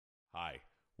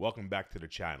Welcome back to the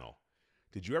channel.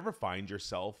 Did you ever find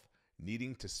yourself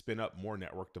needing to spin up more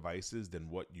network devices than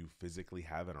what you physically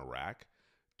have in a rack?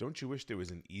 Don't you wish there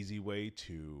was an easy way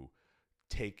to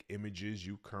take images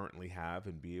you currently have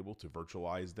and be able to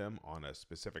virtualize them on a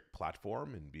specific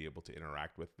platform and be able to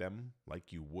interact with them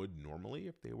like you would normally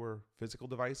if they were physical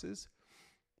devices?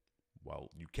 Well,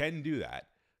 you can do that.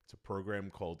 It's a program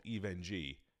called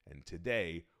EVE-NG, and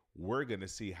today we're going to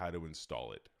see how to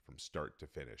install it from start to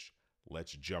finish.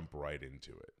 Let's jump right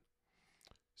into it.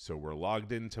 So we're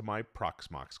logged into my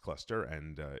Proxmox cluster,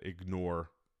 and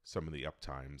ignore some of the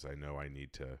uptimes. I know I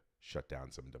need to shut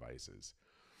down some devices.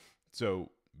 So,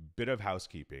 bit of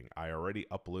housekeeping. I already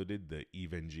uploaded the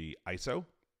EVE-NG ISO.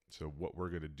 So what we're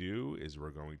going to do is we're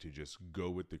going to just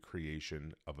go with the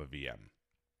creation of a VM.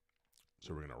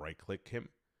 So we're going to right-click him,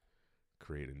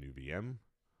 create a new VM.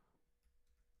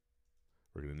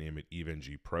 We're going to name it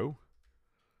EVE-NG Pro.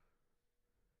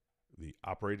 The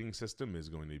operating system is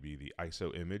going to be the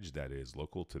ISO image that is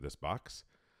local to this box.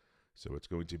 So it's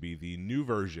going to be the new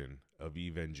version of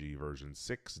EVE-NG version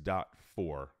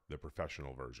 6.4, the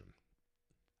professional version.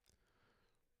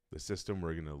 The system,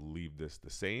 we're going to leave this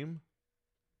the same.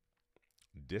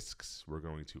 Disks, we're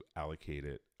going to allocate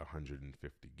it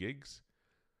 150 gigs.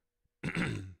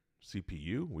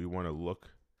 CPU, we want to look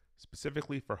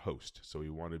specifically for host. So we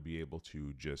want to be able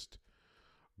to just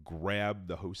grab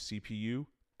the host CPU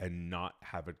and not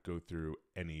have it go through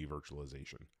any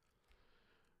virtualization.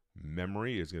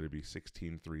 Memory is going to be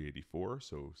 16,384,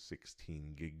 so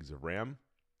 16 gigs of RAM.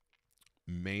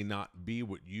 May not be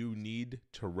what you need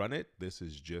to run it. This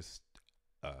is just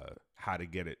how to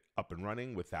get it up and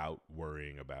running without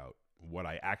worrying about what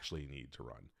I actually need to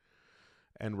run.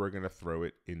 And we're going to throw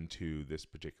it into this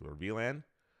particular VLAN.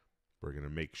 We're going to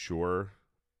make sure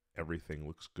everything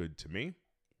looks good to me.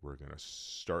 We're going to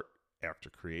start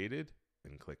after created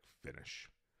and click finish.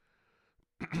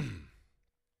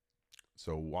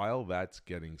 So while that's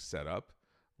getting set up,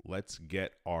 let's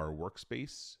get our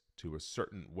workspace to a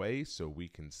certain way so we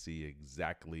can see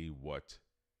exactly what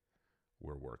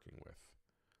we're working with.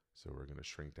 So we're going to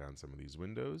shrink down some of these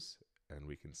windows and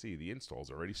we can see the install's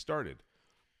already started.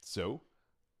 So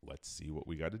let's see what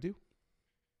we got to do.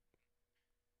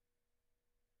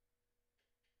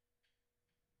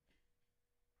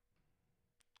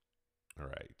 All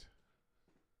right.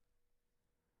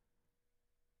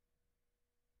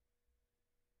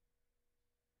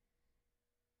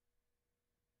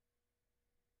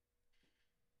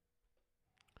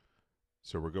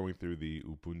 So we're going through the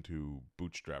Ubuntu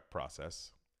Bootstrap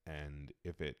process, and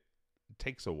if it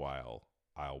takes a while,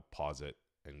 I'll pause it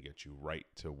and get you right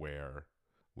to where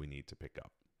we need to pick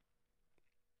up.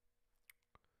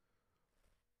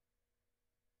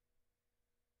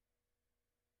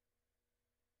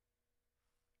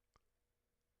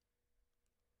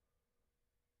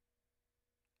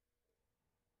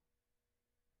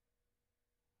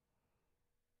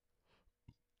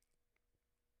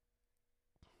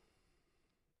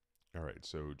 All right,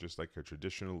 so just like a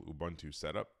traditional Ubuntu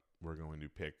setup, we're going to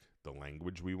pick the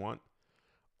language we want,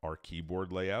 our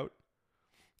keyboard layout,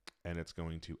 and it's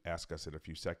going to ask us in a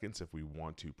few seconds if we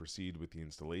want to proceed with the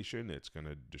installation. It's going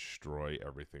to destroy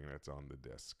everything that's on the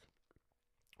disk.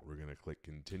 We're going to click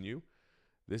continue.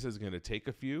 This is going to take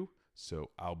a few, so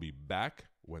I'll be back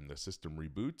when the system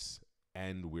reboots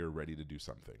and we're ready to do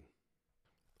something.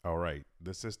 All right,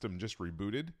 the system just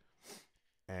rebooted,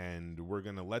 and we're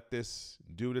going to let this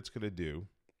do what it's going to do.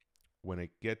 When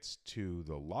it gets to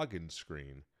the login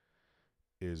screen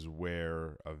is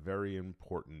where a very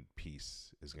important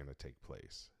piece is going to take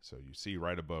place. So you see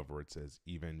right above where it says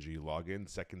EVE-NG login,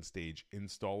 second stage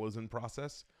install is in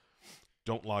process.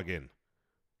 Don't log in.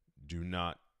 Do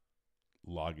not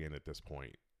log in at this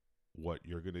point. What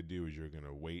you're going to do is you're going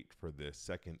to wait for the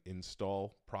second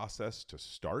install process to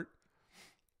start.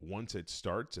 Once it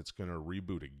starts, it's going to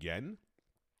reboot again,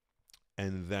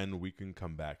 and then we can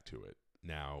come back to it.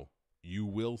 Now, you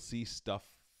will see stuff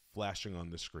flashing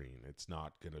on the screen. It's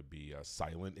not going to be a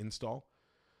silent install.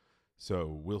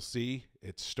 So we'll see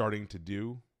it's starting to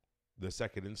do the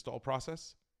second install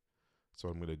process. So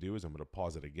what I'm going to do is I'm going to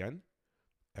pause it again,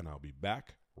 and I'll be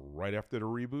back right after the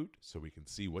reboot so we can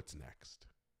see what's next.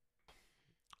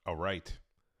 All right,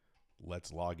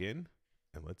 let's log in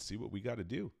and let's see what we got to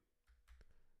do.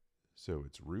 So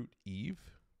it's root Eve,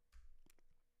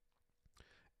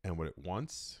 and what it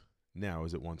wants now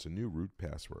is it wants a new root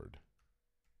password.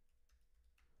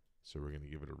 So we're going to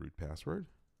give it a root password.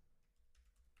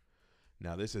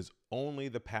 Now this is only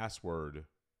the password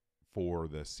for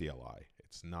the CLI.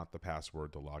 It's not the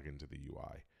password to log into the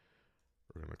UI.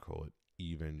 We're going to call it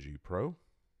EVE-NG Pro.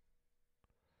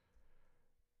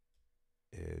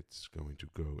 And It's going to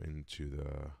go into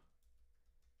the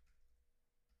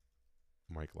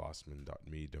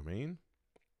mikelossman.me domain.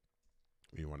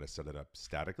 We want to set it up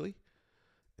statically,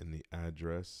 and the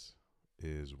address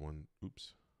is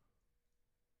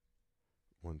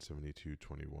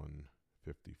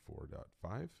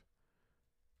 172.21.54.5.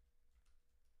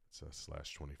 It's a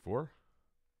 /24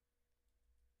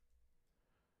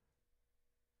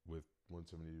 with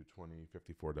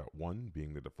 172.20.54.1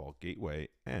 being the default gateway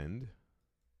and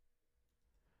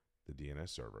the DNS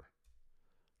server.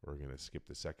 We're going to skip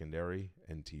the secondary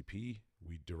NTP.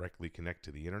 We directly connect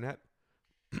to the internet.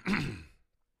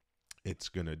 It's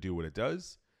going to do what it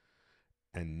does.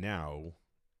 And now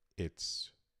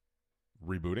it's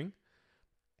rebooting.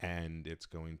 And it's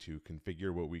going to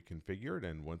configure what we configured.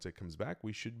 And once it comes back,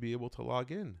 we should be able to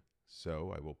log in.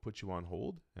 So I will put you on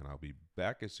hold, and I'll be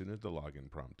back as soon as the login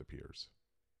prompt appears.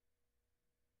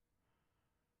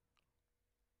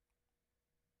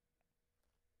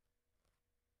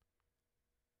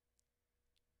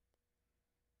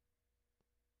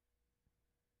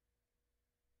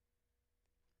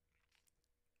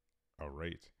 All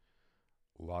right,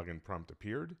 login prompt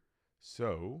appeared.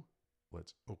 So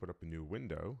let's open up a new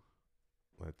window.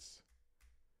 Let's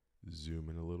zoom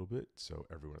in a little bit so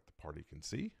everyone at the party can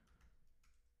see.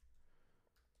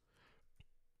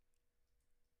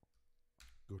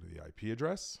 Go to the IP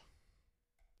address,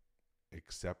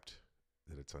 accept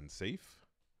that it's unsafe.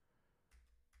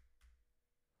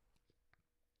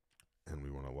 And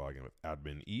we want to log in with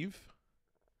admin Eve.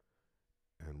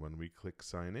 And when we click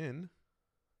sign in,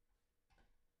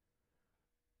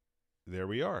 there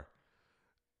we are.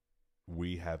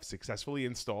 We have successfully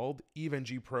installed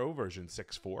EveNG Pro version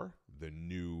 6.4, the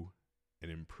new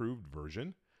and improved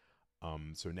version.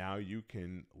 So now you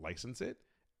can license it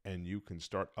and you can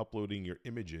start uploading your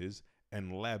images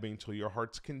and labbing till your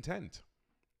heart's content.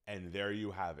 And there you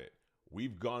have it.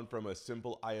 We've gone from a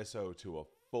simple ISO to a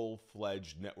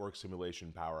full-fledged network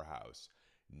simulation powerhouse.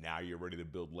 Now you're ready to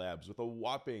build labs with a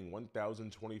whopping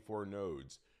 1,024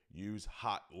 nodes. Use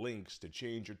hot links to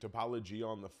change your topology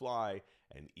on the fly,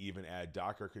 and even add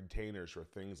Docker containers for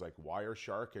things like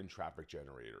Wireshark and traffic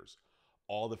generators.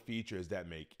 All the features that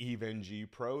make EveNG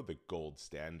Pro the gold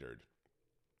standard.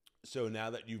 So now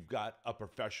that you've got a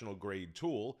professional grade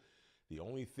tool, the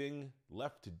only thing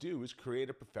left to do is create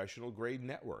a professional grade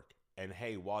network. And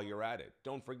hey, while you're at it,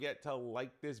 don't forget to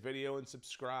like this video and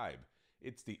subscribe.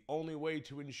 It's the only way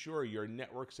to ensure your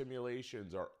network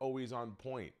simulations are always on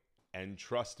point. And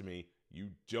trust me,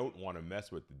 you don't want to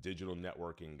mess with the digital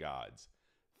networking gods.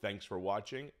 Thanks for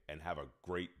watching and have a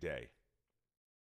great day.